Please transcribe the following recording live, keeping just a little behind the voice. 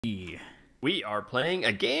We are playing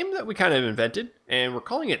a game that we kind of invented, and we're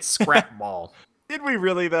calling it Scrapball. Did we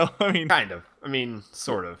really, though? I mean... Kind of. I mean,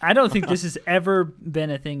 sort of. I don't think this has ever been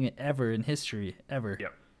a thing ever in history, ever.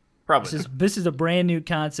 Yep. Probably. This is a brand new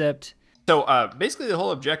concept. So, basically the whole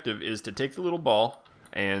objective is to take the little ball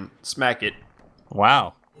and smack it.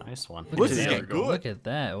 Wow. Nice one. This is good. Look at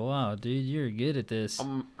that. Wow, dude, you're good at this.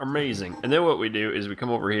 Amazing. And then what we do is we come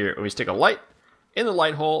over here and we stick a light in the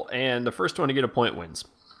light hole, and the first one to get a point wins.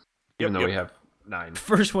 Even though we have 9.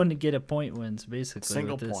 First one to get a point wins, basically.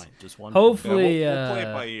 Single point. Just one Hopefully, we'll play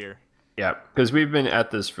it by ear. Yeah, because we've been at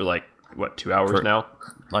this for like, what, 2 hours now?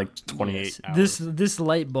 Like 28 hours. This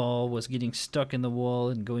light ball was getting stuck in the wall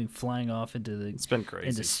and going flying off into the It's been crazy.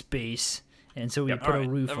 into space, and so we put All a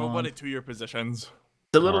roof everybody on. to your positions.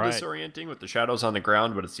 It's a little Alright. disorienting with the shadows on the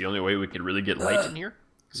ground, but it's the only way we could really get light in here.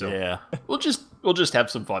 So Yeah. we'll just have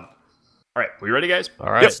some fun. All right, we ready, guys?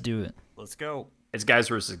 All right. Let's do it. Let's go. It's guys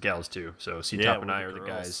versus gals too. So C-Top Yeah, and we're I the are the girls.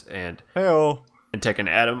 guys, and Hey-oh. eNtaK and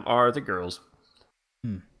Adam are the girls,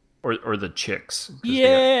 or the chicks. 'cause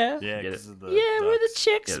Yeah. Yeah, Get 'cause it. of the Yeah, we're the ducks.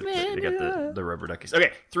 chicks, They man. got the rubber duckies.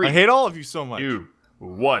 Okay, 3, I hate all of you so much. 2,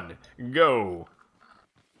 1, go.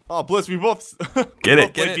 Oh, Bliss, we both Get we it,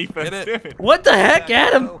 both get play it, defense. get it. Damn it. What the heck,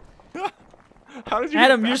 Adam? How did you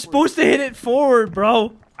Adam, get you're backwards? supposed to hit it forward,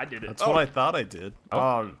 bro. I did it. That's what I thought I did.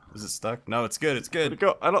 Oh, is it stuck? No, it's good. It's Where'd good. it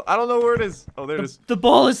go? I don't know where it is. Oh, there it is. The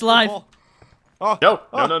ball is live. Oh, oh, No,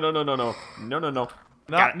 oh, no.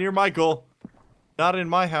 not near my goal. Not in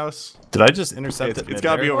my house. Did I just intercept it? It's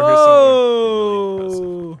got to be midair? over here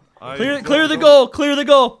Oh! somewhere. Clear the goal. Clear the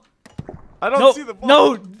goal. I don't No, see the ball.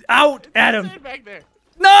 no, out, Adam. Stand back there.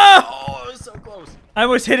 No! Oh, it was so close. I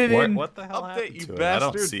almost hit it in. What the hell Update, happened you to it? I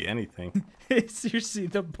don't bastard. see anything. Seriously,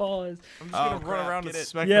 the ball is. I'm just gonna run crap, around get and it.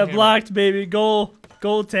 smack Yeah, my hand. blocked, baby.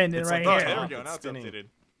 Goaltending It's right Oh, here. there we go. It's Now it's spinning. updated.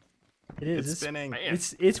 It is. It's spinning. Man.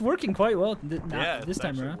 It's working quite well. Yeah, This it's time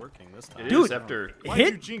actually around. working this time. It Dude. is after Why'd you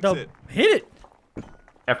Hit jinx the it? hit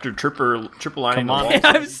it. triple lining Come the on. wall.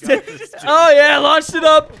 I'm oh yeah, launched it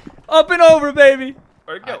up and over, baby.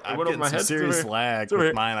 Where'd it go? It I'm went over getting my some head. serious over here. lag It's over with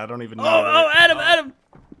here. mine. I don't even know. Oh, Adam,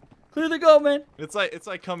 clear the goal, man. It's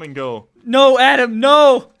like come and go. No, Adam,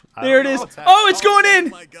 no. I There it don't is. know what's happening. Oh, it's going in.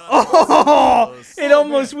 my God. Oh, it Oh,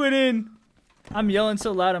 almost went in. I'm yelling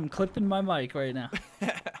so loud, I'm clipping my mic right now.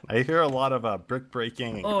 I hear a lot of brick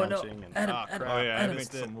breaking and Oh, no. crunching. And, Adam, crap. Adam, Oh yeah, I Adam.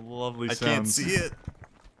 missed some lovely I sounds. can't see it.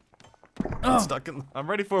 Oh. It's stuck in. I'm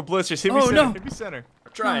ready for a blitz. Just hit me Oh, center. no. Hit me center.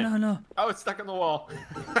 I'm trying. No. Oh, it's stuck in the wall.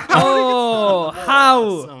 Oh, how?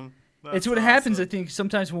 Awesome. It's That's what happens, I awesome. think,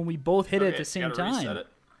 sometimes when we both hit it at Okay, the same gotta reset time. it.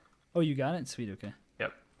 Oh, you got it? Sweet, okay.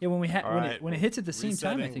 Yep. Yeah, when right, when it hits at the same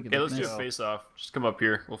time, I resetting. think it Okay, looks let's do nice. a face off. Just come up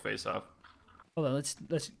here. We'll face off. Hold on,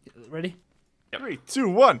 let's ready? 3, 2,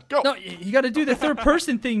 1, go. No, you got to do the third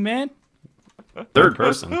person thing, man. Third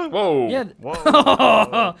person. Whoa. Yeah.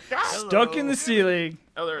 Whoa. Stuck in the ceiling.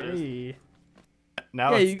 Oh, there it is. Hey.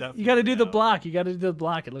 Now Yeah, it's you definitely got to do the out. block. You got to do the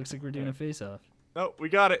block. It looks like we're doing a face off. No, we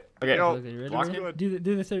got it. Okay. Go. Okay, you ready? block Ready? it.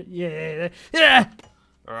 Do the third. Yeah.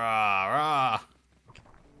 Rah, rah.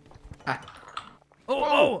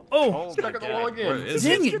 Oh. Stuck in the wall again. Where is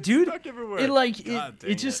Dang it? it, dude. Stuck everywhere. It like God it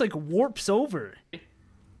dang just it. like warps over.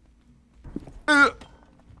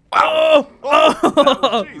 Oh,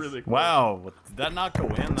 jeez. Really cool. Wow, did that not go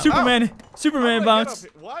in? That- Superman How did I get bounce.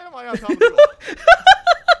 up here? Why am I on top of the goal?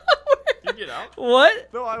 You get out.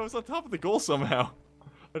 What? No, I was on top of the goal somehow.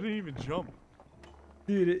 I didn't even jump.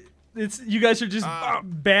 Dude, it's you guys are just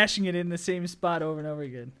bashing it in the same spot over and over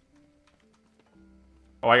again.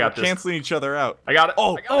 Oh, I got We're this. canceling each other out. I got it.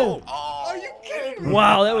 Oh, I got it. Are you kidding me?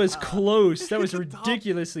 Wow, that was close. That was Hit the top.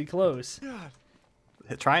 ridiculously close.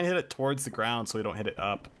 God. Try and hit it towards the ground so we don't hit it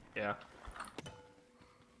up. Yeah.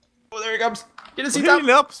 Oh, there he comes. Get his Well, seat up. hitting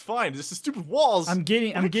it up's fine. Just the stupid walls. I'm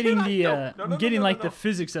getting cannot- the no, I'm no, getting no, like no. the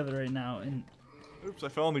physics of it right now. And Oops, I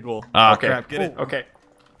fell in the goal. Oh, Okay. crap, get it. Okay.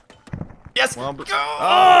 Yes. Well, but- Go.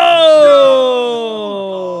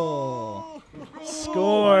 oh,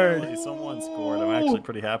 scored. Finally, someone scored. I'm actually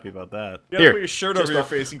pretty happy about that. You gotta Here, put your shirt chest over your bump.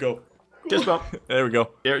 face and go. Chest bump. There we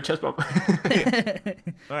go. Yeah, chest bump. All right,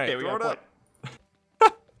 Okay, we throw got it a up.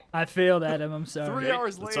 I failed, Adam. I'm sorry. 3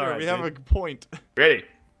 hours That's later, all right, we have a dude. point. Ready.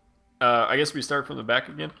 I guess we start from the back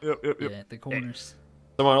again. Yep. Yeah, at the corners.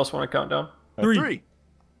 Someone else want to count down? 3.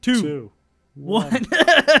 2, 1.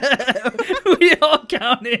 We all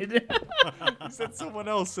counted. You said someone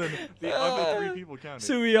else, and the other 3 people counted.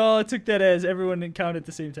 So we all took that as everyone can count at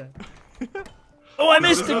the same time. Oh, I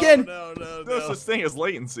missed again. No, There's no such thing as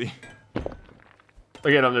latency.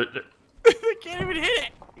 Again, I'm the. They can't even hit it.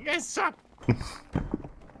 You guys suck.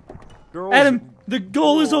 Girls Adam, the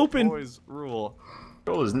goal is rule, open. Boys rule.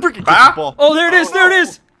 Goal is Freaking ah! kick the ball. Oh, there it is. There it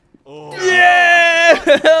is.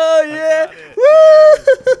 Yeah! Oh yeah!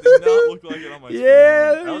 Did not look like it on my Woo!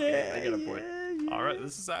 Yeah! screen. Okay, Yeah! I get a point. Yeah, All right,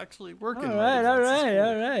 this is actually working. All right, all right,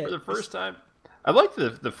 all right. For the first time, I like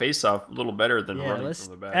the face off a little better than Yeah, running let's.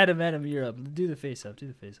 from the back. Adam, you're up. Do the face up. Do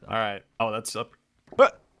the face All up. right. Oh, that's up.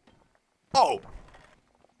 But oh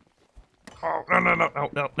no.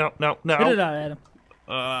 Get it out, Adam.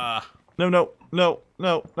 No. Come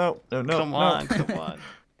on, come on.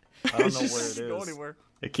 I don't know where it Doesn't go is. anywhere.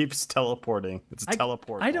 It keeps teleporting. It's a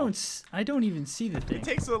teleport. I ball. don't even see the thing. It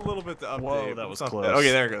takes a little bit to update. Whoa, that was It's not close. bad.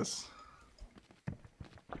 Okay, there it goes.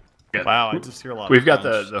 Wow, I just hear a lot. We've of got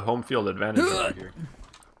crunch. the home field advantage over here.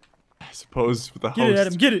 I suppose with the Get host. it,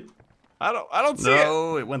 Adam. Get it. I don't see it.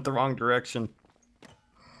 No, it went the wrong direction.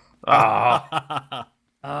 Ah,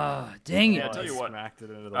 Ah, dang Yeah, it. I'll tell you what. Smacked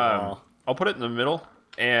it into the wall. I'll put it in the middle,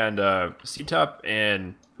 and C-Top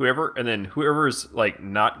and whoever's like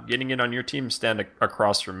not getting it on your team, stand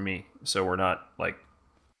across from me, so we're not like.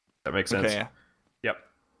 That makes sense. Okay, yeah. Yep.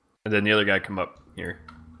 And then the other guy come up here.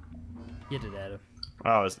 Get it, Adam.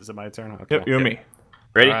 Oh, is it my turn? Okay. Yep, you and me.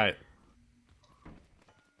 Ready? All right.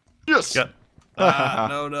 Yes. Got-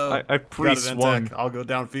 no. I Got it, pre-swung. eNtaK. I'll go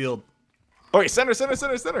downfield. Okay, center.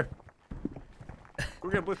 We're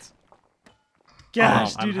gonna blitz.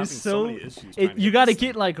 Gosh, I'm dude, having it's so so. many issues trying to You hit got to this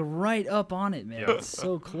get like right up on it, man. Yeah. It's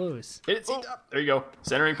so close. Hit it, C-Top. There you go.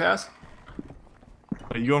 Centering pass.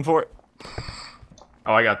 Are you going for it?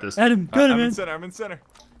 Oh, I got this. Adam, go to I'm man. in center. I'm in center.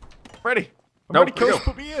 Ready. I'm Nope, ready, here we coach.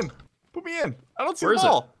 go. Put me in. Put me in. I don't see Where the is it?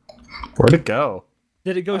 ball. Where'd it go?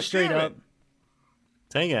 Did it go God straight damn it. up?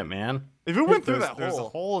 Dang it, man. If it went through There's, that there's a hole,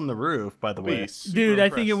 hole in the roof, by the way. Super Dude, I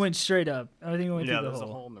think it impressed. went straight up. I think it went Yeah, through the there's a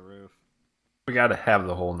hole. hole in the roof. We gotta have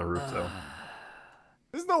the hole in the roof though.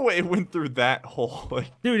 There's no way it went through that hole.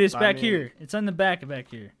 Like, Dude, it's I back mean- here. It's on the back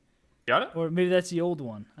here. Got it? Or maybe that's the old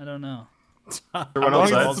one. I don't know. Everyone long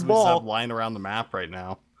else as has- it's We the ball. have lying around the map right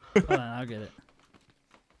now. Hold on, I'll get it.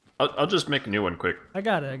 I'll just make a new one quick. I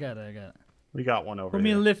got it. We got one over Put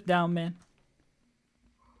me a here. lift down, man.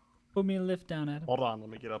 Put me a lift down, Adam. Hold on, let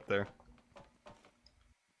me get up there.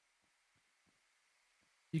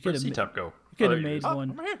 You could Where'd have C-Top go? you could Oh, have there he made is.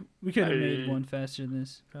 one. I'm here. We could have Hey. made one faster than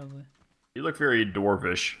this, probably. You look very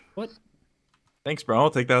dwarvish. What Thanks, bro.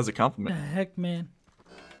 I'll take that as a the compliment. heck, man?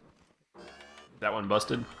 That one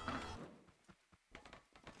busted.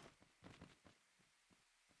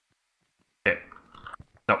 Okay.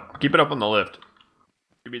 No, keep it up on the lift.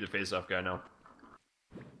 You be the face-off guy now.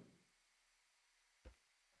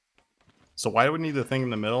 So why do we need the thing in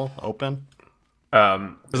the middle open?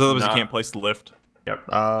 Because otherwise not- you can't place the lift. Yep.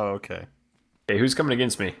 Oh, okay. Okay, who's coming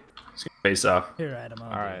against me? Who's gonna face off? Here, Adam. I'll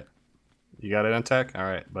All do right. it. You got it, eNtaK? All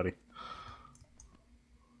right, buddy.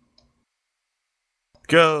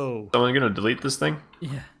 Go. Someone gonna delete this thing?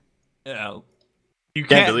 Yeah. Yeah. You Can't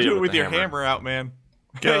can't delete do it it with with the your hammer. hammer out, man.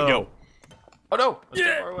 Go. There you go. Oh no! That's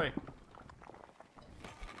Yeah. too far away.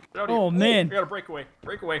 Get out Oh, here. man. We got a breakaway.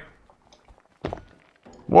 Breakaway.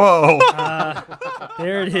 Whoa.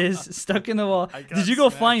 There it is, stuck in the wall. I got Did you go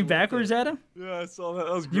smacked flying with backwards, it. Adam? Yeah, I saw that.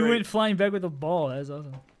 That was great. You went flying back with the ball. That's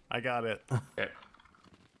awesome. I got it. Okay.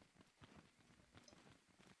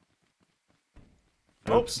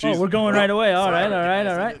 Oops. Oh, we're going right away. All right.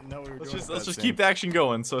 Let's just keep the action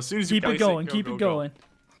going. So as soon as you Keep it place going. go, Keep go, it go. going.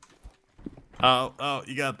 Oh,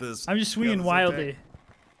 you got this. I'm just swinging this, wildly.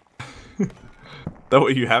 That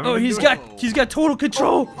what you haven't? Oh, been he's doing? got total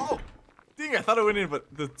control. Oh, dang! I thought it went in, but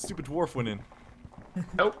the stupid dwarf went in.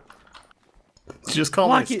 Nope. Just call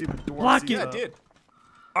Block me a it. stupid dwarf. Block See it. Yeah, that? it did.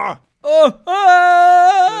 Ah! Oh,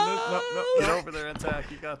 No. Get over there, eNtaK.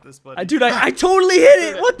 You got this, buddy. Dude, I totally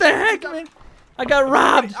hit it. What the heck, man? I got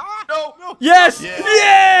robbed. Ah! No! Yes.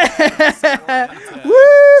 Yeah. Woo.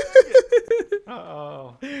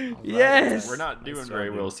 Oh. Yes. We're not doing very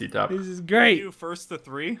well, C-Top. This is great. You first to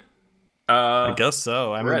 3. I guess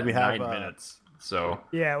so. I We're mean, at we have 9 minutes. So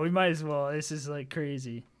Yeah, we might as well. This is like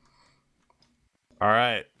crazy. All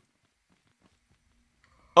right.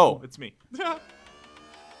 Oh, it's me.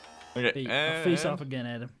 Okay. Hey, I'll face and- off again,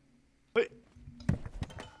 Adam. Wait.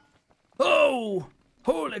 Oh,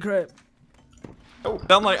 holy crap!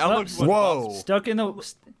 Sound like I don't know if you want- Whoa. Stuck in the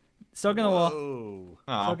wall. Whoa.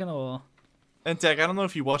 Aw. Stuck in the wall. eNtaK, I don't know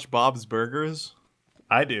if you watch Bob's Burgers.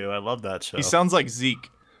 I do. I love that show. He sounds like Zeke.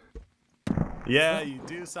 Yeah, you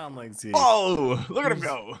do sound like Z. Oh, look at him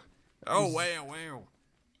go. Oh, wow.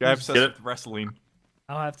 Guy obsessed Get it? with wrestling.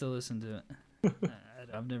 I'll have to listen to it.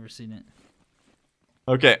 I've never seen it.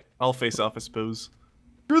 Okay, I'll face off, I suppose.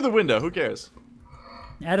 Through the window, who cares?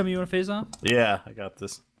 Adam, you want to face off? Yeah, I got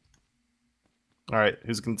this. All right,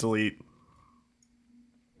 who's going to delete?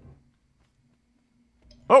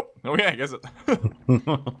 Oh, okay, I guess it.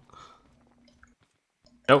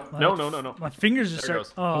 No, no. My fingers just There start.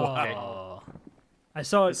 it goes. Oh, Wow. I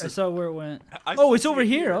saw it. I saw where it went. I Oh, it's see over it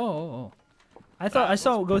here. Oh. I thought I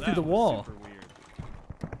saw it go through the wall. Super weird.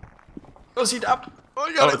 Go C-top. Oh,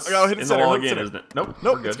 I got it. I got hit in center. the wall hit again, center. isn't it? Nope.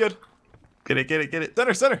 Nope, we're it's good. Get it, get it, get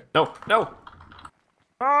it. Center. No.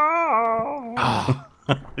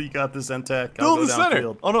 You got this, eNtaK. Still I'll in go the center.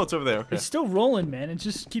 downfield. Oh no, it's over there. Okay. It's still rolling, man. It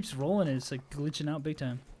just keeps rolling. And it's like glitching out big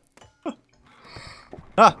time.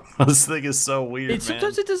 This thing is so weird, man.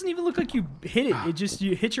 Sometimes it doesn't even look like you hit it. It just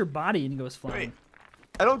you hit your body and it goes flying. Wait.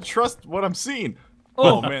 I don't trust what I'm seeing.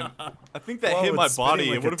 Oh. Oh man, I think that Whoa, hit my it's spinning body.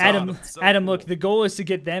 like It would a have. top. Adam, so Adam, cool. look. The goal is to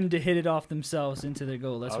get them to hit it off themselves into their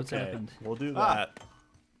goal. That's what's Okay, happened. we'll do Ah. that.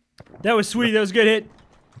 That was sweet. That was a good hit.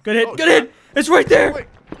 Good hit. Oh, Good hit. It's right there. Wait,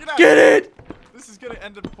 get Get it. This is gonna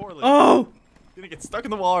end up poorly. Oh, It's gonna get stuck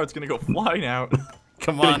in the wall, or it's gonna go flying out.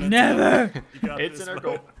 Come on. never. You got It's this, in our bud.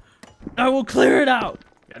 goal. I will clear it out.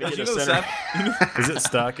 Gotta You get know a the center. sad. Is it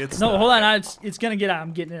stuck? It's No, stuck. hold on. It's gonna get out.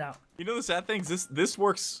 I'm getting it out. You know the sad thing is this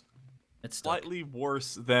works It's stuck. slightly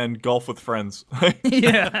worse than golf with friends.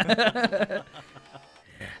 Yeah.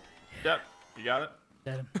 Yep. You got it.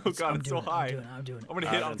 Adam, Oh god, I'm it's so doing it, high. I'm doing it. I'm gonna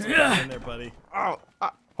hit on It's top. stuck in there, buddy. Oh,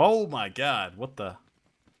 Oh my god, what the?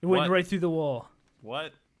 It went What? right through the wall.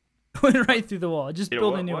 What? It went right through the wall. Just Yeah,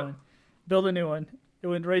 build a what- new what? one. Build a new one. It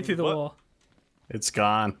went right through the What? wall. It's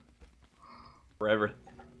gone. forever.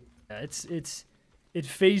 Yeah, it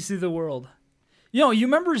phased through the world. You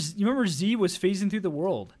remember Z was phasing through the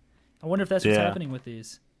world. I wonder if that's what's Yeah. happening with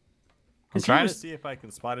these. I'm 'Cause trying to see if I can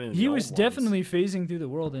spot it in He the was old ones. definitely phasing through the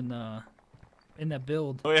world in that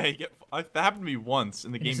build. Oh yeah, that happened to me once,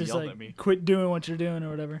 and the And game it's just yelled like, at me. quit doing what you're doing or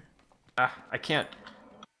whatever. I can't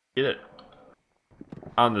get it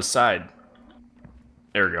on the side.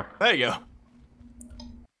 There we go. There you go. All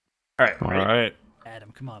right. All ready? right.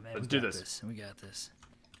 Adam, come on, man. Let's we do got this. We got this.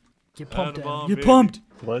 Get pumped, Adam, Adam. Get baby. pumped.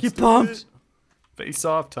 Let's Get do pumped. it. Face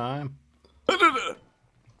off time.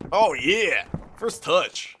 Oh yeah, first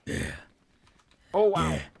touch. Oh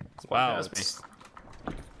wow. Wow. That's It's,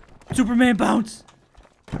 Superman bounce.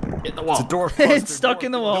 Hit the wall. it's a dwarf. It's stuck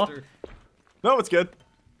in the wall. No, it's good.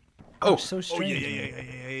 Oh. So Oh strange. yeah.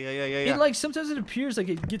 man. It like sometimes it appears like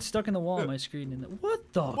it gets stuck in the wall on my screen. And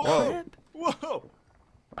what the Whoa. crap? Whoa.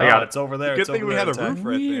 I got it. It's over there. Good it's thing over we there, had a eNtaK. roof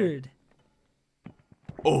right there. Weird.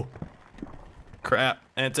 Oh. Crap.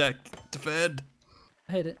 eNtaK. Defend.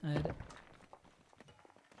 I hit it. I hit it.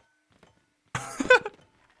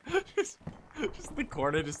 Just in the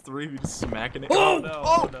corner, just three of you just smacking it. Oh! No,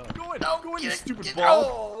 Oh! no. Go in, you stupid ball.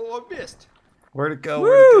 Oh, I missed. Where'd it go? Woo!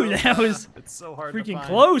 Where'd it go? That was It's so hard to freaking find.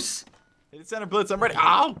 close. Hit center blitz, I'm ready.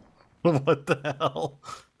 Ow! What the hell?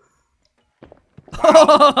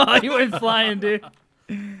 You went flying, dude.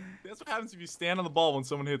 That's what happens if you stand on the ball when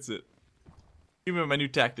someone hits it. Give me my new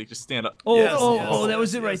tactic, just stand up. Oh, Yes, oh, yes, oh, that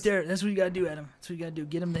was yes, it right yes. there. That's what you gotta do, Adam. That's what you gotta do.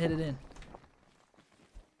 Get him to hit it in.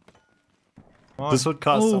 This would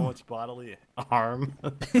cause so Oh. much bodily harm.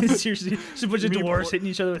 Seriously, just a bunch of You mean dwarves por- hitting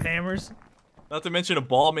each other with hammers. Not to mention a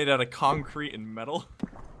ball made out of concrete and metal.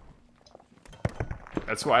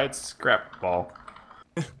 That's why it's scrap ball.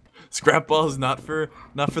 Scrap ball is not for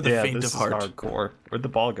the yeah, faint this of heart. is hardcore. Where'd the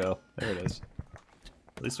ball go? There it is.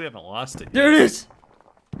 At least we haven't lost it yet. There it is.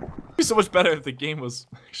 It'd be so much better if the game was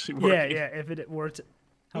actually working. Yeah, yeah. If it worked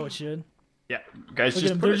how it should. Yeah, guys, Look at just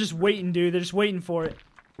them. put They're it. just waiting, dude. They're just waiting for it.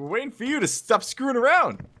 We're waiting for you to stop screwing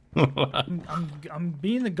around. I'm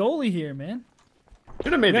being the goalie here, man.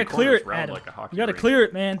 Should have made We the gotta clear corners it, round Adam. like a hockey. We gotta rink. clear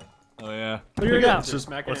it, man. Oh yeah. Clear it out. Just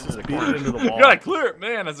smack it Let's into just the beat corner. it into the You wall. gotta clear it,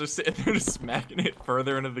 man, as they're sitting there just smacking it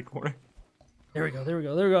further into the corner. There we go. There we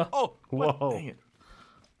go. There we go. Oh, what? Whoa. Dang it.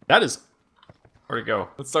 That is. Where'd it go?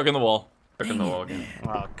 It's stuck in the wall. Stuck in the wall again.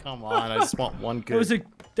 Oh, come on. I just want one good.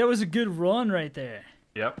 That was a good run right there.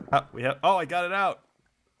 Yep. Oh, I got it out.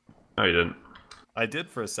 No, you didn't. I did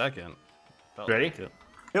for a second. Felt Ready? like it.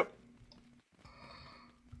 Yep.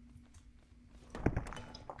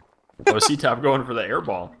 Oh, C-Top going for the air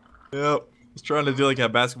ball. Yep. It's trying to do like a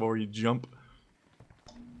basketball where you jump.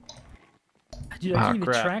 Dude, I Ah, can't even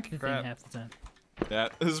crap, track the crap. thing half the time.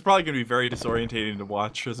 That this is probably gonna be very disorientating to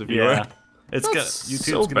watch as a viewer. Yeah. It's gonna. That's YouTube's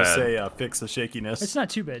so gonna bad. say fix the shakiness. It's not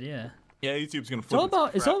too bad, yeah. Yeah, YouTube's gonna It's flip.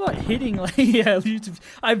 all about hitting like yeah. YouTube.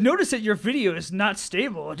 I've noticed that your video is not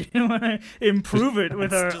stable. Do you want to improve it with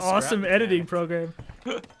It's our just awesome rapid editing fast. program?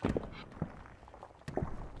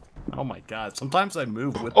 Oh my god. Sometimes I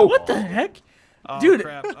move with. Oh, What the heck? Oh, Dude.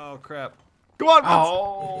 Crap. Oh crap. Come on,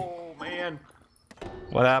 Oh man!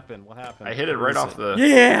 What happened? What happened? I hit it Where right is off it? the.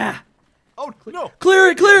 Yeah. Oh no! Clear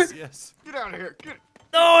it, clear it. Yes. Get out of here! Get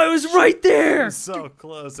No, it was right there. So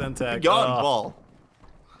close, eNtaK. gone, Oh. ball.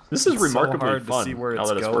 This is It's so remarkably hard to fun see where now it's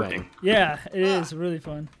that it's going. working. Yeah, it is really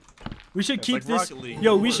fun. We should keep like this. Rocket League,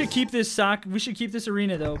 Yo, but we worse. should keep this We should keep this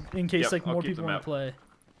arena though, in case Yep, like I'll more keep people the want map. to play.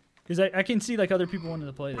 Because I can see like other people wanting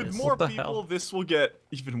to play With this. more the people, hell? this will get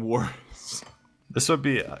even worse. This would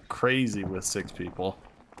be crazy with 6 people.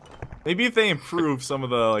 Maybe if they improve some of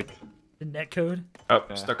the like The net code. Oh,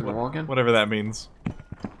 stuck in the wall again? whatever that means.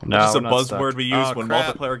 No, It's just a not buzzword stuck. we use Oh, when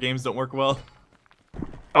crap. multiplayer games don't work well.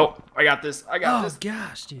 Oh, I got this. I got Oh this.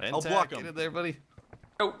 gosh, dude. I'll block Get 'em. in there, buddy.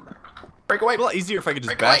 Oh, break away. It'd be a lot easier if I could just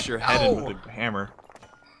Break bash away. your head in Ow. with a hammer.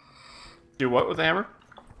 Do what with the hammer?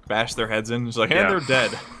 Bash their heads in. Just like, Yeah. and they're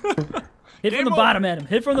dead. Hit Game from the over. bottom, Adam.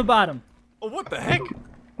 Hit from the bottom. Oh, what the heck?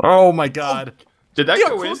 Oh my god. Did that See how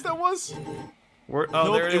go close in? that was? Oh,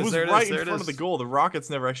 No, there it is. was There it right is. There in it front of is. the goal. The rockets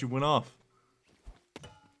never actually went off.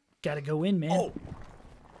 Gotta go in, man. Oh,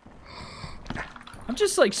 I'm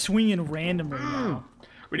just like swinging random right now.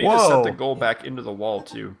 We need to set Whoa. the goal back into the wall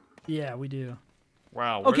too. Yeah, we do.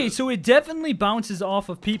 Wow. Okay, so it definitely bounces off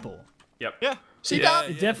of people. Yep. yeah. See Yeah,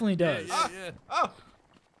 that? It definitely does. Yeah. Oh,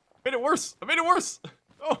 made it worse. I made it worse.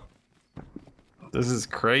 Oh, This is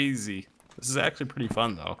crazy. This is actually pretty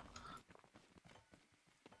fun though.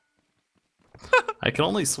 I can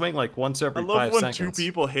only swing like once I every love 5 when seconds. 2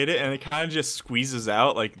 people hit it and it kind of just squeezes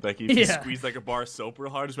out. Like if you Yeah. squeeze like a bar of soap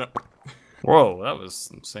real hard, just went. Whoa, that was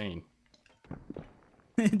insane.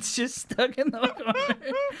 It's just stuck in the corner.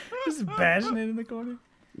 Just bashing it in the corner.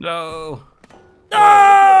 No. Oh,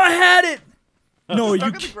 I had it. No,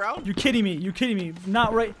 Stuck on the ground? you're kidding me. You're kidding me.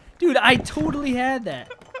 Not right, dude. I totally had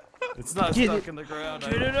that. It's not Get stuck it. in the ground.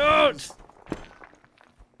 Get it out.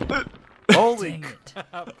 Holy Dang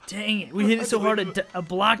it. Dang it. We hit it so hard a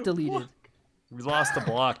block deleted. We lost the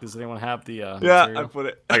block. Does anyone have the Yeah, material? I put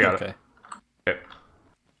it. I got it. Okay. Okay.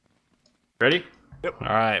 Ready? All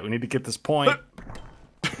right, we need to get this point.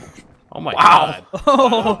 Oh my Wow. god.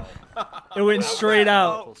 Oh, it went straight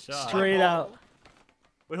out. Oh, shot. Straight out.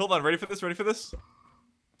 Wait, hold on. Ready for this? Ready for this?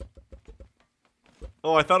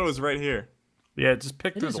 Oh, I thought it was right here. Yeah, just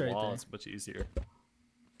pick It through is the right wall. there. It's much easier.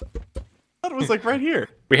 I thought it was like right here.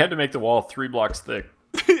 We had to make the wall 3 blocks thick.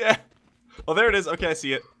 Yeah. Oh, there it is. Okay, I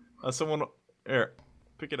see it. Someone, here,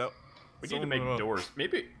 pick it up. We need to Someone make move up. doors.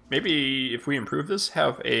 Maybe if we improve this,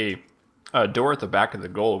 have a door at the back of the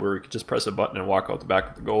goal where we could just press a button and walk out the back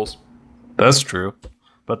of the goals. That's true.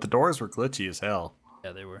 But the doors were glitchy as hell.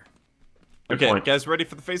 Yeah, they were. Good Okay, point. guys, ready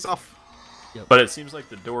for the face-off? But it seems like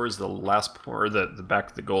the door is the last point, or the back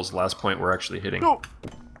of the goal is the last point we're actually hitting. Go.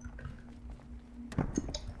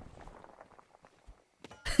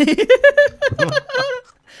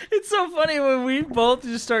 It's so funny when we both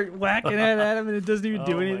just start whacking at Adam and it doesn't even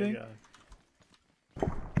do Oh my anything.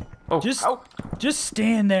 God. Oh, Just- ow. Just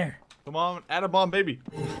stand there. Come on, add a bomb, baby.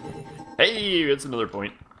 Hey, it's another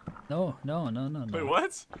point. No, no, no, no, no. Wait,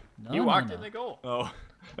 what? No, You no, walked no. in the goal. Oh,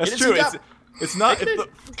 that's It true. isn't It's not. Take If it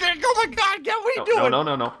the, oh my God! Yeah, what are you No,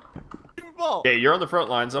 doing? no. Give me the ball. Okay, you're on the front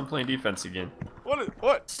lines. I'm playing defense again.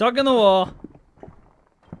 What? Stuck in the wall.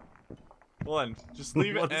 Hold on. Just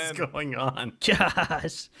leave it What is and. going on?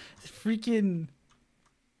 Gosh. Freaking.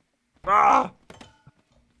 Ah!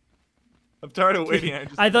 I'm tired of waiting.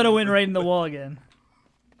 I thought it went right in the wall again.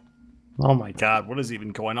 Oh my god, what is even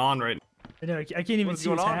going on right now? I know, I can't even What's see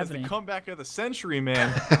going what's on is happening. the comeback of the century,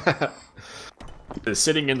 man. It's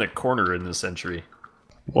sitting in the corner in the century.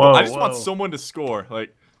 Whoa, I just want someone to score.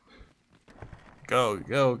 Like, Go,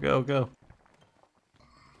 go, go, go.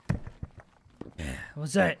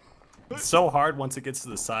 What's that? It's so hard once it gets to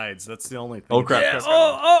the sides. That's the only thing. Oh, crap. Yeah.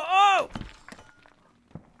 Oh.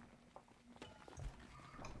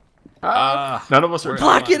 None of us are.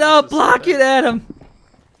 Block it up. Block it, Adam.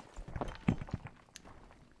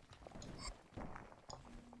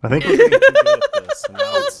 I think we're getting too good at this. And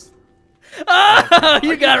now it's... Oh,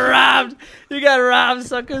 you got robbed. You got robbed,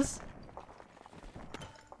 suckers.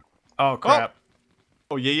 Oh crap!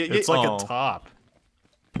 oh yeah. It's like a top.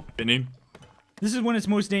 Spinning. This is when it's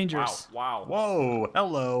most Wow! dangerous. Wow! Whoa!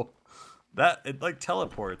 Hello. That it like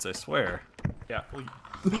teleports. I swear. Yeah.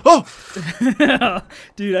 Oh,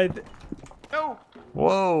 Dude, No.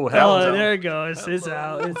 Whoa! Hell oh, no. there it goes. It's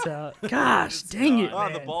out. It's out. Gosh, dang it, ah,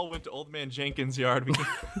 man. the ball went to Old Man Jenkins' yard. He's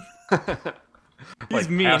Like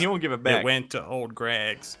mean. past- He won't give it back. It went to old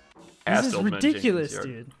Greg's. This Past is Old Man ridiculous,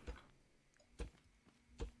 Jenkins' yard.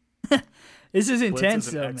 dude. This is Blitz intense,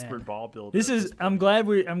 is an though, expert man. ball builder This at is. this I'm point.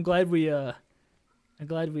 glad we we're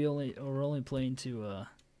only playing to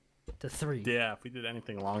 3. Yeah, if we did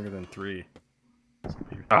anything longer than 3.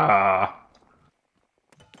 Ah.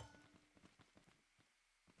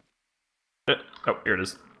 Oh, here it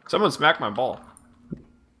is. Someone smacked my ball.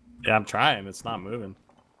 Yeah, I'm trying. It's not moving.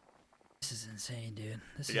 This is insane, dude.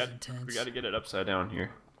 This We is got intense. to get it upside down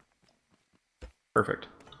here. Perfect.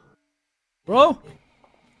 Bro!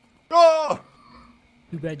 Oh!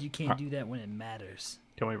 Too bad you can't do that when it matters.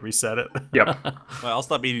 Can we reset it? Yep. Well, I'll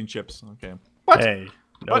stop eating chips. Okay. What? Hey,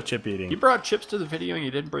 no What? chip eating. You brought chips to the video and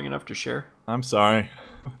you didn't bring enough to share? I'm sorry.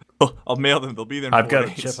 I'll mail them. They'll be there in I've 4 got a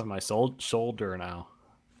days. chip on my shoulder now.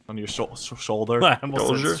 On your shoulder. I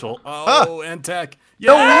almost said Shoulder? Oh, eNtaK.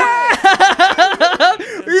 Yeah!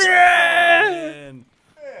 Yeah!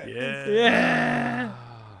 Yeah! Yeah!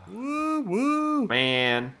 Woo woo!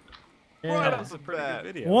 Man. Yeah. That was a pretty good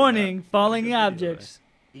video. Warning, falling Pretty good video, objects.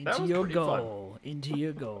 That Into was your pretty fun. goal. Into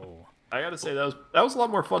your goal. I gotta say that was a lot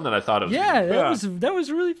more fun than I thought it was. Yeah, gonna be. that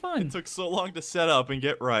was really fun. It took so long to set up and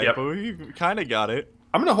get right, Yep. but we kind of got it.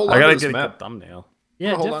 I'm gonna hold I on gotta to this get a map. good thumbnail. Yeah,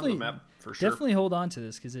 I'm gonna hold on to definitely, the map for sure. definitely hold on to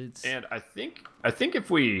this because it's. And I think if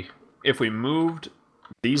we moved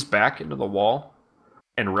these back into the wall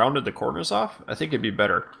and rounded the corners off, I think it'd be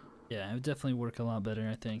better. Yeah, it would definitely work a lot better,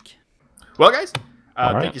 I think. Well, guys,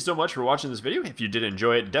 right. thank you so much for watching this video. If you did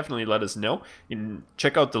enjoy it, definitely let us know. You can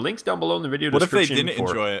check out the links down below in the video What if they description. didn't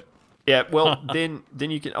enjoy it? Yeah, well, then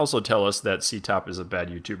you can also tell us that C-Top is a bad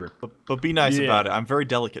YouTuber. But be nice Yeah. about it. I'm very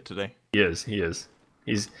delicate today. He is.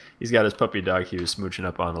 He's got his puppy dog he was smooching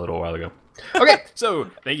up on a little while ago. Okay, so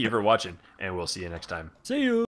thank you for watching, and we'll see you next time. See you.